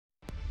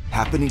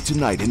happening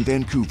tonight in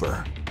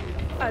Vancouver.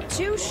 A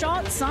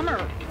two-shot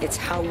summer. It's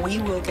how we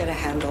will get a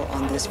handle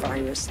on this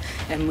virus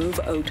and move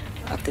out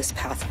of this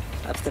path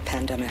of the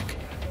pandemic.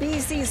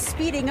 BC's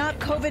speeding up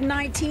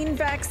COVID-19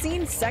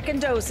 vaccine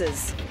second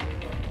doses.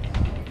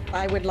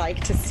 I would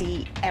like to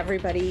see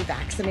everybody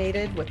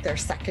vaccinated with their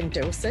second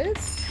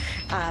doses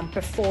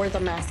before the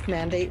mask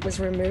mandate was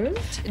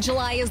removed.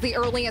 July is the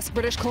earliest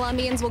British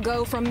Columbians will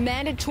go from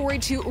mandatory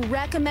to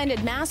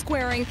recommended mask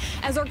wearing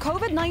as our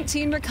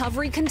COVID-19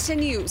 recovery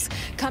continues.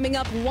 Coming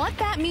up, what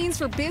that means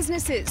for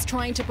businesses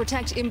trying to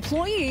protect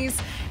employees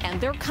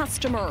and their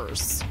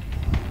customers.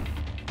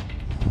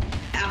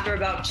 After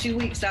about 2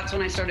 weeks, that's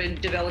when I started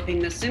developing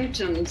the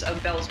symptoms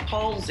of Bell's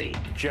palsy.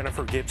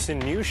 Jennifer Gibson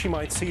knew she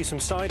might see some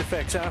side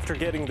effects after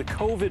getting the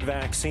COVID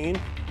vaccine,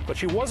 but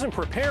she wasn't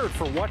prepared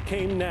for what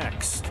came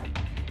next.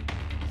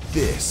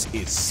 This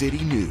is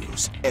City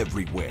News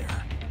everywhere.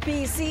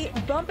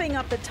 BC bumping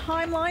up the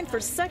timeline for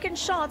second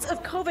shots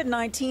of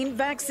COVID-19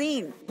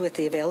 vaccine. With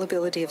the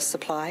availability of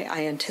supply,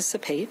 I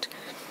anticipate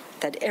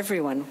that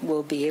everyone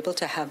will be able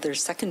to have their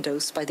second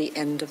dose by the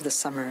end of the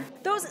summer.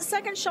 Those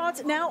second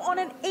shots now on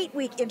an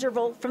 8-week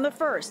interval from the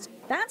first.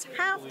 That's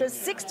half the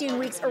 16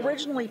 weeks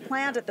originally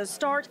planned at the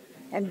start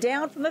and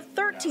down from the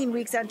 13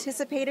 weeks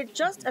anticipated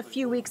just a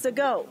few weeks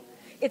ago.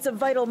 It's a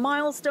vital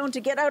milestone to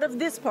get out of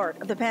this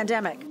part of the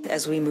pandemic.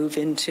 As we move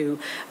into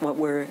what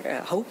we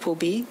hope will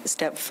be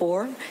step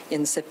 4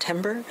 in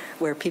September,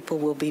 where people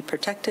will be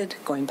protected,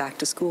 going back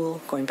to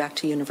school, going back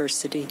to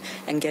university,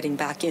 and getting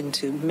back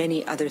into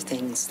many other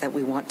things that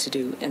we want to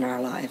do in our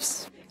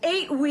lives.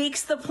 8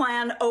 weeks the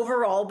plan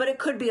overall, but it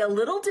could be a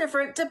little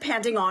different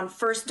depending on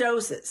first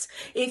doses.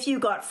 If you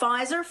got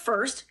Pfizer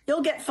first,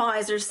 you'll get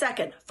Pfizer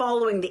second,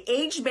 following the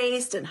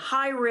age-based and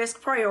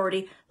high-risk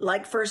priority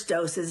like first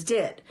doses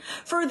did.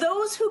 For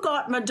those who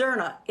got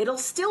Moderna, it'll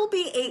still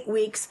be 8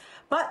 weeks,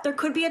 but there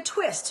could be a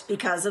twist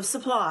because of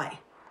supply.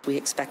 We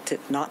expect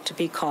it not to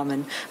be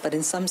common, but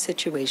in some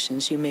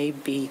situations you may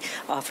be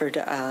offered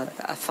a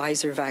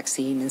Pfizer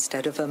vaccine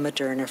instead of a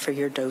Moderna for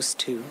your dose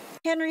 2.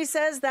 Henry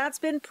says that's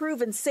been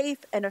proven safe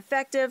and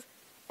effective.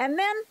 And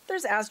then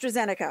there's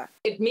AstraZeneca.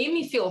 It made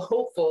me feel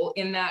hopeful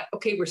in that,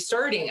 okay, we're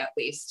starting at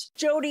least.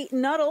 Jody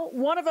Nuttall,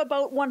 one of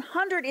about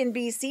 100 in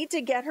BC to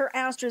get her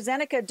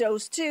AstraZeneca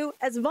dose 2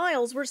 as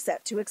vials were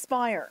set to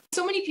expire.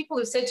 So many people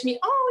have said to me,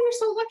 oh,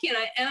 you're so lucky.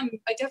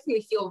 And I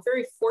definitely feel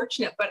very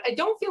fortunate, but I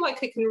don't feel like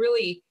I can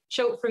really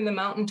shout from the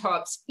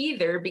mountaintops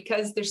either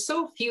because there's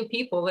so few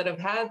people that have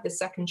had the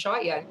second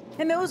shot yet.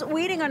 And those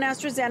waiting on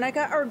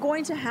AstraZeneca are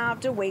going to have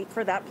to wait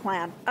for that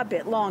plan a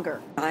bit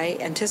longer. I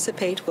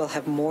anticipate we'll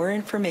have more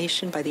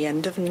information by the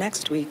end of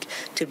next week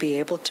to be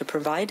able to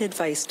provide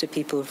advice to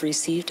people who've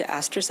received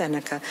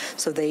AstraZeneca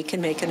so they can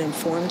make an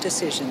informed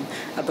decision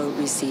about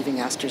receiving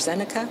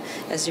AstraZeneca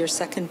as your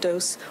second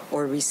dose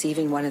or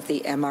receiving one of the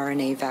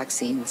mRNA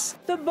vaccines.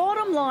 The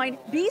bottom line,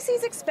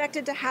 BC's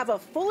expected to have a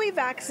fully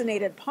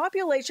vaccinated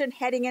population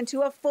heading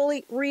into a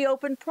fully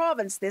reopened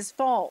province this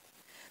fall.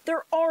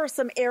 There are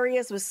some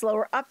areas with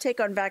slower uptake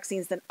on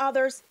vaccines than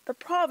others, the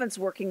province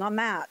working on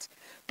that.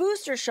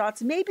 Booster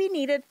shots may be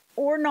needed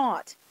or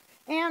not.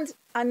 And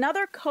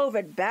another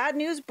COVID bad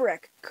news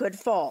brick could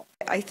fall.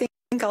 I think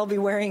I'll be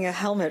wearing a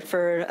helmet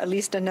for at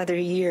least another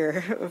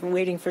year,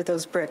 waiting for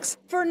those bricks.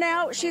 For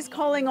now, she's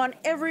calling on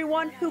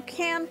everyone who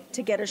can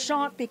to get a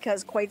shot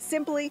because, quite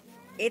simply,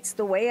 it's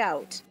the way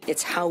out.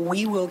 It's how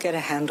we will get a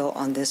handle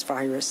on this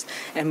virus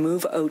and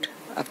move out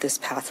of this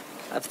path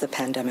of the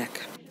pandemic.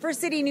 For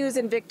City News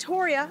in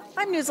Victoria,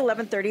 I'm News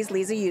 1130's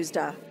Lisa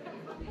Yuzda.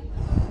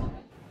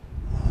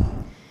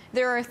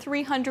 There are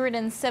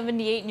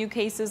 378 new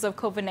cases of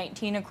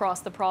COVID-19 across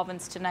the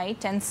province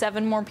tonight, and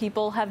 7 more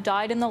people have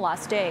died in the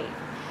last day.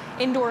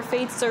 Indoor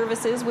faith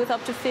services with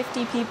up to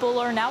 50 people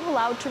are now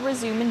allowed to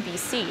resume in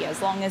BC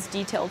as long as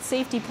detailed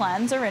safety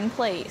plans are in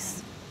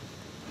place.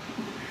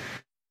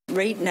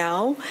 Right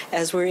now,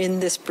 as we're in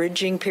this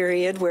bridging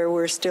period where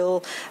we're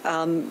still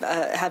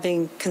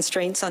having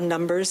constraints on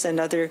numbers and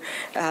other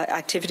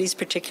activities,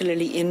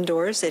 particularly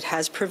indoors, it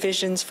has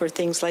provisions for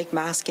things like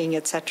masking,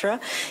 etc.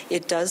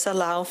 It does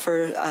allow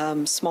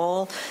for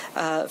small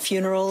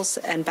funerals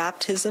and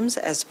baptisms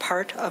as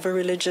part of a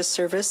religious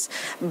service,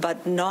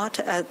 but not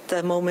at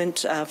the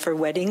moment for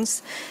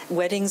weddings.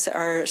 Weddings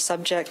are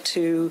subject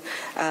to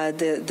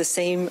the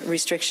same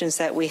restrictions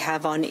that we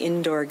have on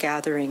indoor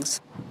gatherings.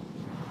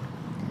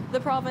 The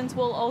province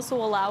will also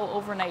allow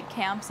overnight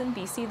camps in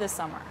BC this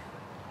summer.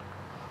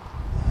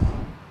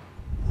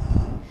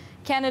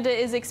 Canada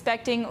is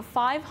expecting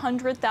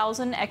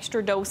 500,000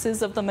 extra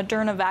doses of the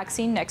Moderna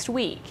vaccine next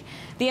week.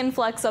 The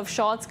influx of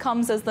shots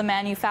comes as the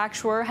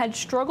manufacturer had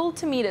struggled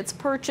to meet its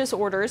purchase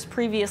orders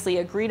previously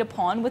agreed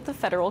upon with the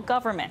federal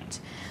government.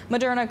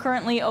 Moderna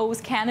currently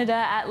owes Canada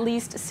at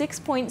least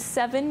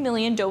 6.7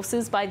 million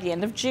doses by the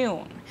end of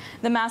June.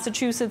 The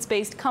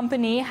Massachusetts-based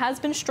company has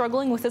been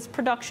struggling with its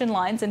production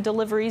lines, and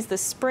deliveries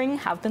this spring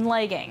have been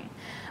lagging.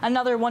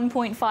 Another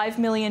 1.5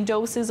 million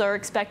doses are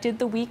expected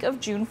the week of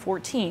June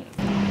 14th.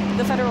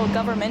 The federal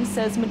government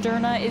says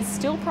Moderna is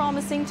still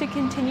promising to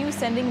continue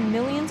sending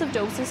millions of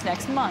doses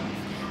next month,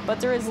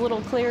 but there is little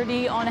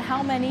clarity on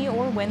how many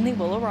or when they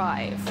will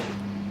arrive.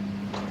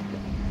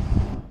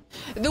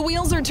 The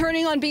wheels are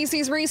turning on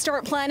BC's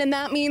restart plan, and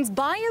that means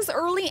by as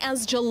early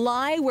as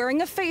July,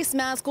 wearing a face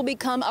mask will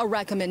become a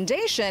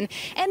recommendation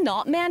and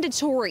not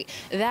mandatory.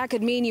 That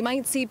could mean you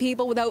might see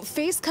people without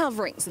face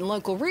coverings in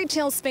local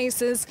retail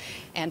spaces,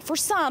 and for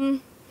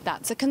some,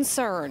 that's a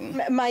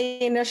concern. My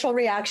initial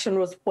reaction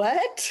was,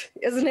 what?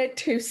 Isn't it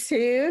too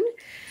soon?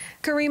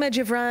 Karima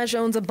Jivraj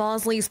owns a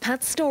Bosley's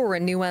Pet Store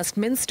in New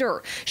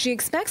Westminster. She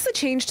expects the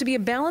change to be a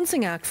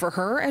balancing act for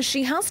her as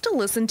she has to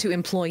listen to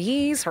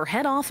employees, her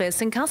head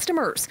office and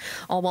customers,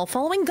 all while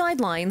following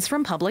guidelines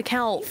from public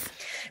health.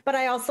 But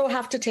I also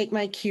have to take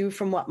my cue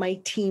from what my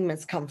team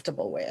is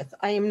comfortable with.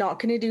 I am not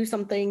going to do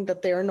something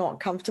that they're not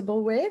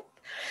comfortable with.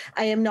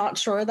 I am not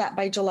sure that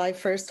by July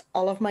 1st,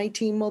 all of my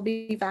team will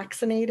be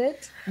vaccinated.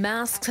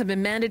 Masks have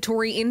been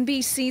mandatory in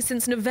BC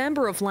since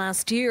November of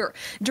last year.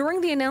 During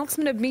the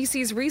announcement of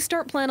BC's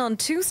restart plan on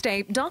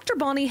Tuesday, Dr.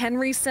 Bonnie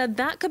Henry said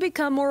that could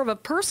become more of a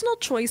personal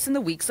choice in the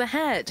weeks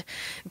ahead.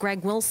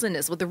 Greg Wilson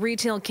is with the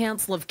Retail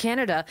Council of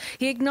Canada.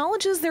 He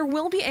acknowledges there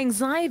will be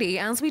anxiety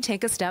as we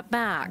take a step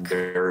back.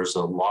 There's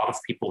a lot of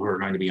people who are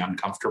going to be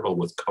uncomfortable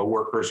with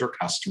coworkers or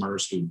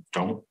customers who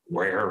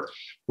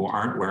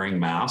aren't wearing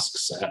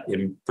masks,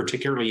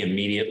 particularly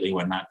immediately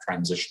when that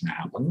transition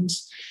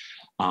happens.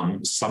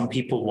 Some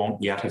people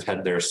won't yet have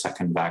had their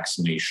second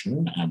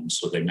vaccination, and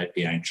so they might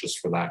be anxious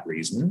for that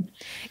reason.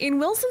 In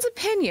Wilson's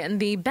opinion,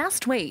 the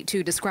best way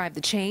to describe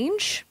the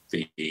change?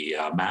 The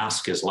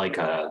mask is like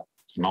an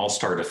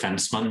all-star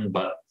defenseman,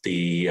 but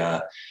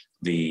the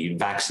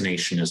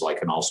vaccination is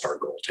like an all-star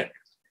goaltender.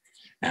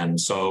 And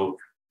so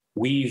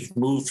we've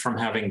moved from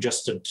having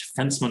just a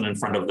defenseman in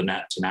front of the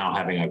net to now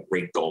having a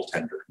great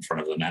goaltender in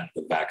front of the net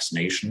with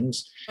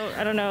vaccinations.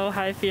 I don't know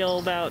how I feel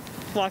about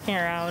walking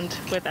around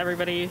with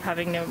everybody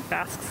having no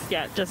masks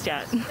just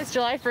yet. This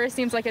July 1st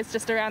seems like it's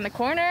just around the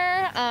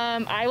corner.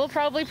 I will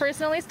probably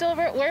personally still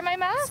wear my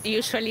mask.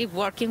 Usually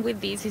working with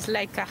this is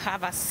like I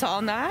have a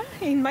sauna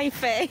in my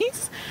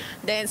face.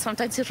 Then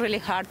sometimes it's really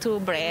hard to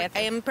breathe.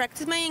 I am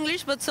practicing my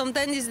English, but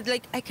sometimes it's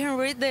like I can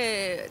read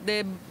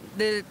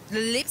the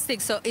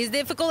lipstick, so it's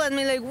difficult. And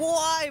me like,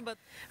 why? But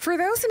for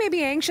those who may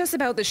be anxious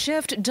about the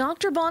shift,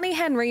 Dr. Bonnie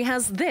Henry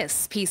has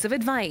this piece of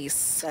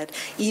advice. That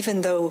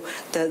even though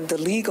the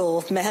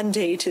legal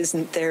mandate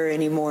isn't there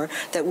anymore,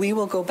 that we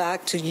will go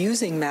back to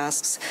using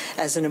masks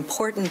as an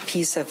important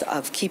piece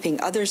of keeping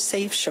others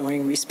safe,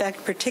 showing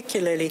respect,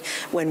 particularly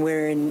when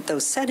we're in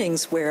those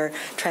settings where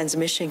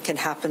transmission can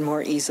happen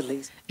more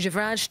easily.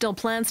 Jivraj still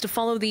plans to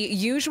follow the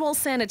usual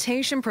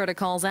sanitation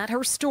protocols at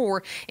her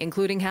store,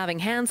 including having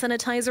hand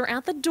sanitizer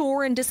at the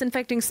door and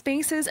disinfecting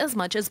spaces as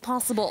much as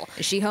possible.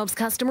 She hopes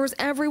customers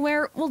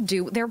everywhere will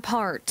do their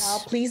part.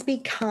 Please be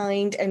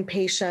kind and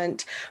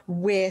patient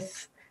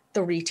with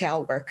the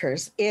retail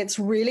workers. It's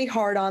really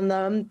hard on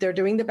them. They're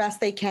doing the best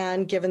they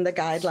can given the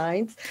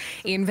guidelines.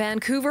 In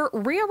Vancouver,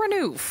 Ria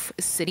Renouf,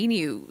 City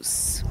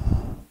News.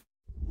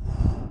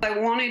 I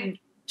wanted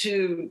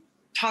to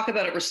talk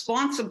about it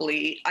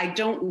responsibly. I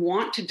don't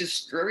want to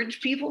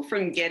discourage people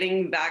from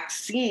getting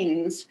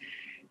vaccines.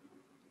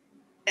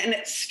 And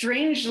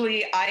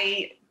strangely,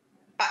 I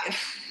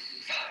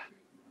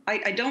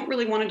don't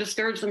really want to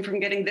discourage them from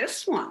getting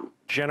this one.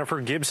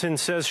 Jennifer Gibson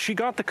says she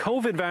got the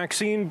COVID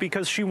vaccine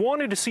because she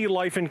wanted to see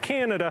life in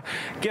Canada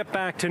get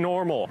back to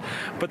normal.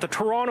 But the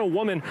Toronto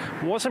woman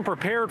wasn't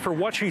prepared for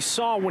what she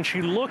saw when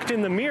she looked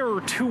in the mirror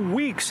 2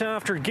 weeks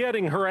after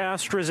getting her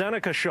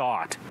AstraZeneca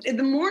shot. In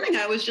the morning,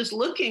 I was just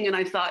looking and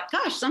I thought,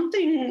 gosh,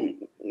 something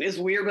is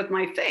weird with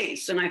my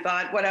face. And I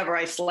thought, whatever,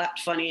 I slept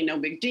funny, no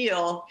big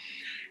deal.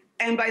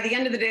 And by the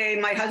end of the day,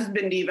 my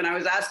husband I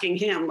was asking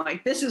him,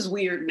 like, this is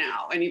weird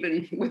now. And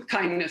even with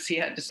kindness, he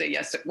had to say,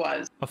 yes, it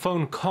was. A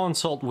phone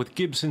consult with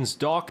Gibson's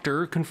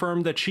doctor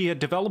confirmed that she had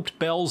developed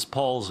Bell's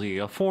palsy,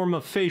 a form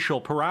of facial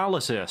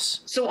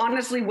paralysis. So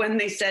honestly, when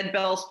they said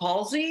Bell's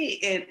palsy,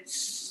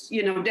 it's,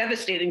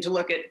 devastating to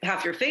look at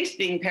half your face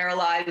being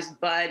paralyzed.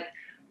 But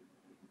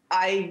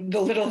the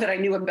little that I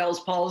knew of Bell's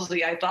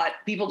palsy, I thought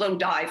people don't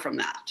die from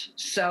that.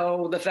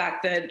 So the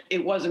fact that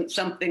it wasn't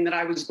something that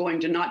I was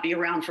going to not be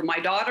around for my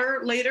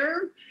daughter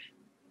later,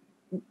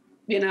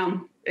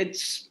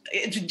 it's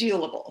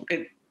dealable.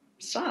 It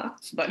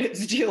sucks, but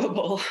it's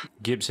dealable.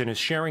 Gibson is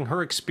sharing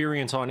her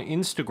experience on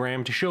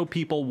Instagram to show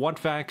people what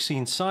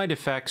vaccine side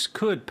effects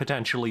could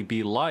potentially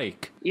be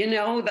like.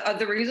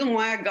 The reason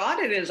why I got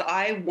it is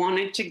I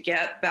wanted to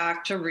get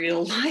back to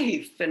real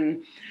life.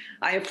 And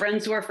I have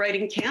friends who are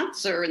fighting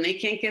cancer and they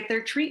can't get their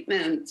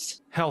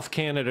treatments. Health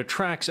Canada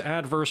tracks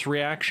adverse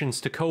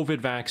reactions to COVID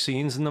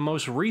vaccines, and the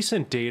most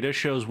recent data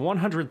shows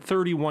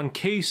 131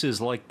 cases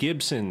like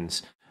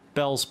Gibson's.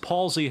 Bell's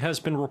palsy has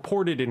been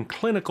reported in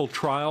clinical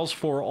trials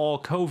for all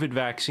COVID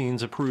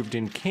vaccines approved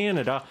in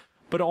Canada,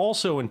 but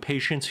also in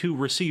patients who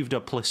received a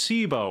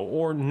placebo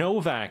or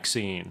no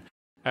vaccine.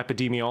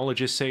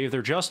 Epidemiologists say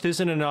there just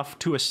isn't enough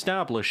to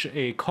establish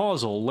a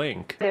causal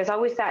link. There's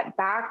always that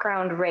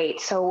background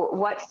rate. So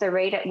what's the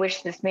rate at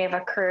which this may have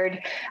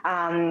occurred,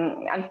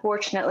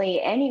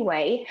 unfortunately,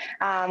 anyway?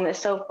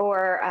 So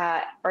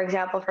for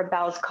example, for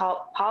Bell's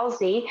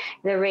palsy,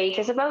 the rate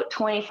is about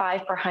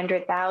 25 per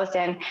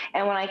 100,000.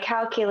 And when I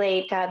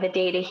calculate the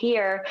data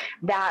here,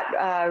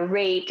 that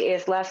rate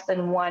is less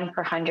than 1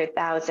 per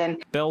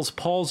 100,000. Bell's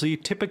palsy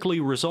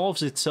typically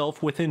resolves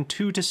itself within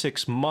 2 to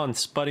 6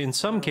 months, but in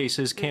some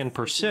cases can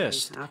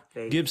persist.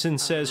 Gibson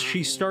says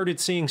she started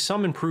seeing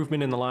some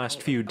improvement in the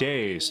last few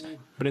days,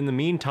 but in the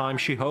meantime,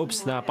 she hopes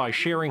that by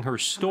sharing her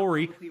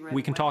story,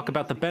 we can talk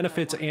about the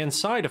benefits and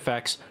side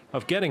effects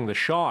of getting the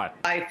shot.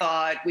 I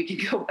thought we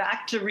could go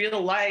back to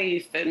real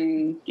life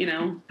and,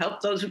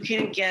 help those who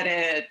can't get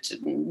it,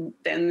 and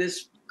then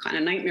this kind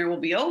of nightmare will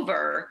be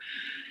over.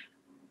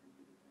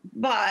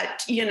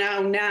 But,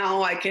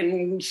 now I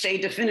can say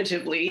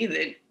definitively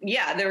that,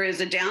 yeah, there is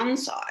a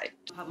downside.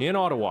 In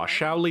Ottawa,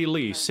 Xiaoli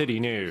Li, City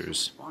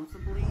News.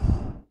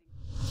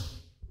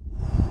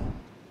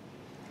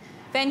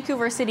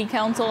 Vancouver City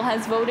Council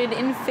has voted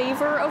in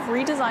favor of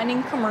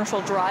redesigning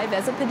Commercial Drive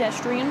as a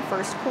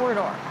pedestrian-first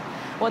corridor.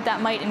 What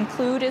that might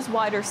include is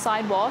wider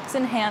sidewalks,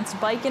 enhanced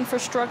bike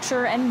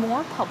infrastructure, and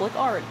more public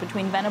art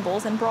between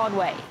Venables and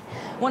Broadway.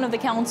 One of the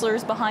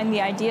councillors behind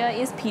the idea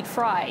is Pete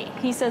Fry.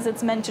 He says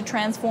it's meant to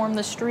transform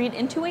the street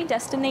into a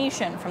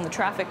destination from the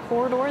traffic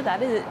corridor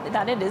that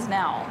it is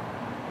now.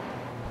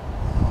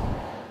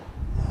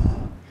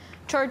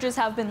 Charges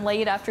have been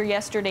laid after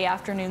yesterday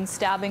afternoon's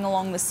stabbing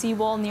along the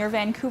seawall near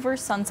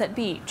Vancouver's Sunset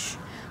Beach.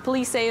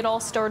 Police say it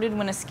all started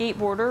when a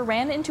skateboarder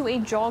ran into a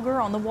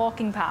jogger on the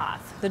walking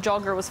path. The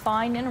jogger was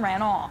fine and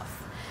ran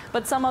off.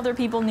 But some other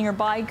people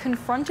nearby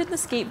confronted the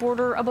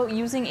skateboarder about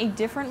using a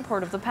different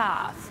part of the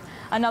path.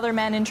 Another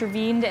man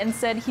intervened and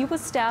said he was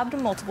stabbed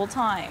multiple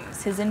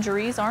times. His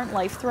injuries aren't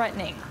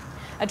life-threatening.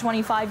 A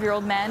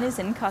 25-year-old man is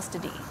in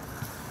custody.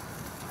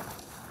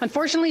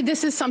 Unfortunately,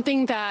 this is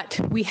something that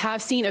we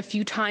have seen a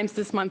few times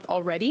this month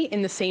already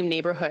in the same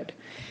neighborhood.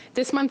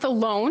 This month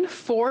alone,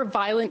 4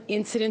 violent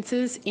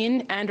incidences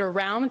in and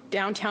around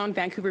downtown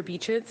Vancouver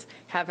beaches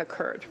have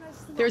occurred.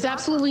 There's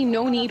absolutely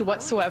no need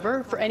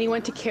whatsoever for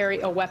anyone to carry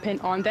a weapon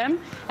on them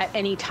at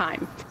any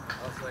time.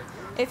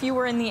 If you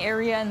were in the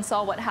area and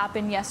saw what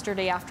happened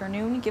yesterday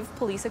afternoon, give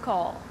police a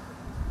call.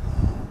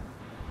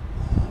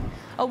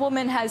 A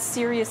woman has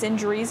serious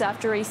injuries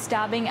after a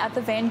stabbing at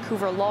the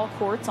Vancouver Law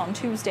Courts on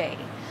Tuesday.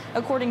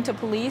 According to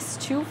police,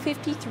 2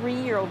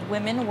 53-year-old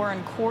women were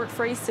in court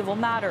for a civil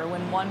matter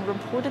when one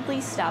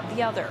reportedly stabbed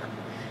the other.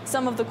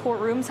 Some of the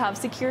courtrooms have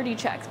security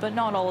checks, but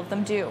not all of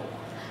them do.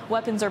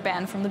 Weapons are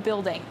banned from the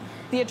building.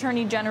 The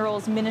Attorney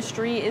General's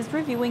ministry is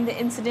reviewing the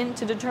incident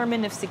to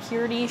determine if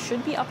security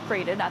should be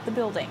upgraded at the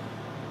building.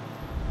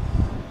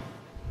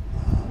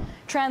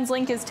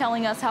 TransLink is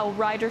telling us how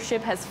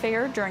ridership has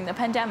fared during the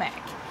pandemic.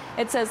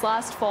 It says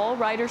last fall,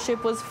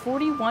 ridership was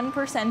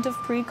 41% of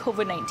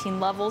pre-COVID-19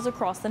 levels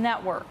across the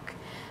network.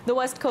 The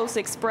West Coast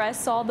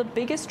Express saw the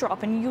biggest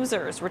drop in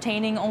users,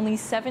 retaining only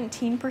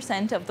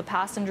 17% of the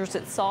passengers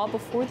it saw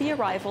before the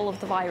arrival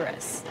of the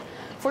virus.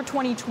 For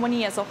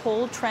 2020 as a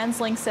whole,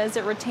 TransLink says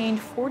it retained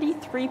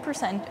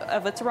 43%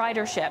 of its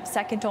ridership,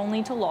 second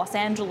only to Los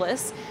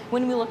Angeles,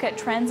 when we look at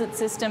transit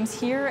systems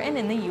here and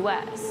in the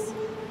U.S.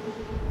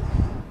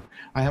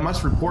 I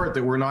must report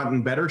that we're not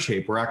in better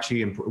shape. We're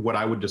actually in what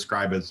I would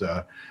describe as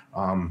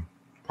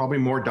probably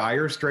more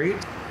dire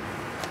straits.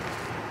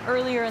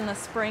 Earlier in the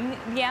spring,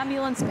 the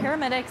ambulance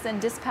paramedics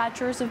and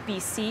dispatchers of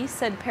BC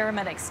said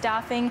paramedic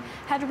staffing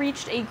had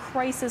reached a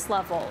crisis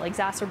level,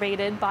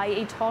 exacerbated by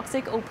a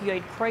toxic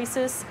opioid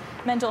crisis,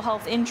 mental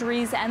health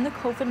injuries, and the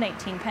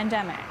COVID-19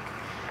 pandemic.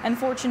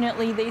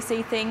 Unfortunately, they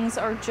say things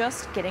are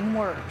just getting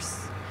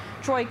worse.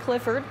 Troy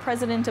Clifford,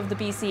 president of the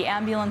BC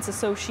Ambulance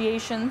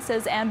Association,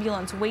 says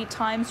ambulance wait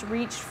times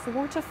reached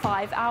 4 to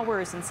 5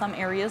 hours in some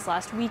areas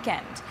last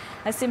weekend,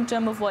 a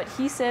symptom of what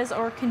he says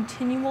are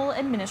continual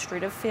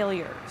administrative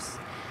failures.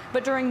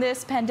 But during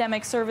this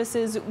Pandemic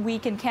Services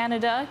Week in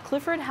Canada,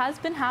 Clifford has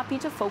been happy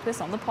to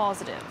focus on the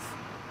positive.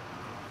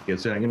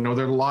 There's a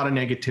lot of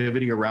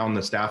negativity around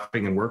the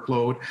staffing and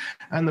workload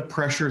and the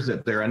pressures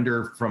that they're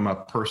under from a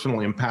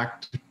personal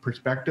impact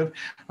perspective.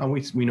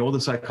 We know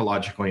the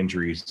psychological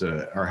injuries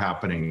are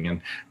happening,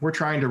 and we're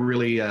trying to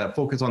really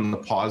focus on the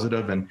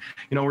positive. And,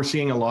 we're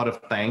seeing a lot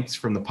of thanks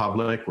from the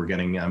public. We're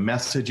getting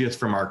messages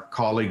from our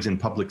colleagues in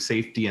public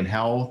safety and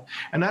health.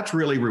 And that's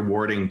really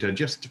rewarding to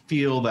just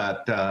feel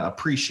that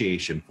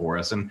appreciation for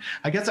us. And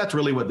I guess that's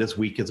really what this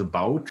week is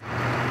about.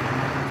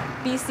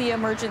 BC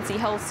Emergency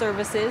Health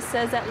Services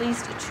says at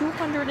least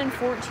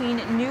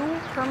 214 new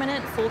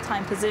permanent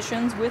full-time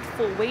positions with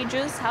full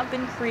wages have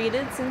been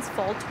created since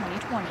fall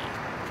 2020.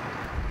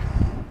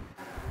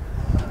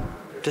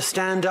 To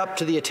stand up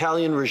to the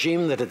Italian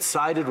regime that had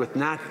sided with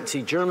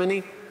Nazi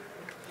Germany,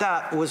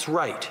 that was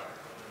right.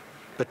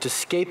 But to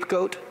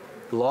scapegoat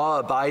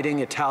law-abiding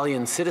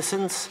Italian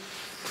citizens,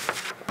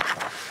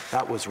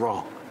 that was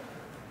wrong.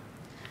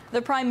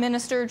 The Prime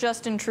Minister,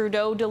 Justin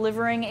Trudeau,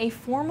 delivering a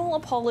formal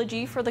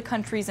apology for the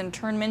country's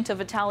internment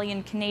of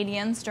Italian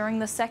Canadians during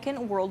the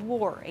Second World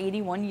War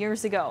 81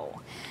 years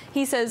ago.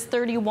 He says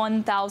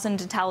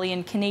 31,000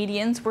 Italian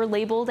Canadians were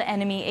labeled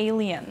enemy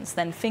aliens,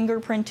 then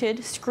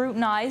fingerprinted,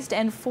 scrutinized,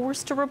 and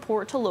forced to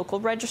report to local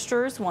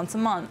registers once a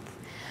month.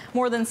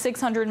 More than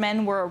 600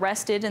 men were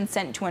arrested and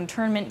sent to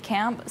internment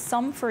camp,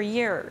 some for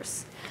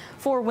years.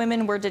 4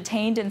 women were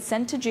detained and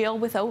sent to jail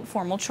without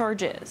formal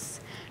charges.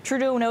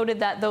 Trudeau noted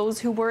that those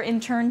who were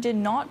interned did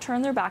not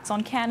turn their backs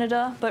on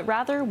Canada, but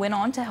rather went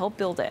on to help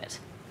build it.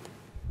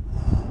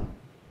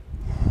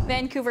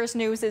 Vancouver's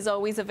news is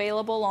always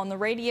available on the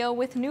radio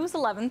with News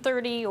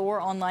 1130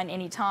 or online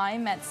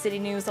anytime at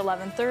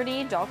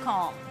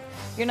citynews1130.com.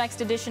 Your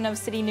next edition of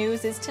City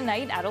News is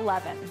tonight at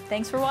 11.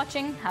 Thanks for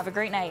watching. Have a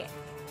great night.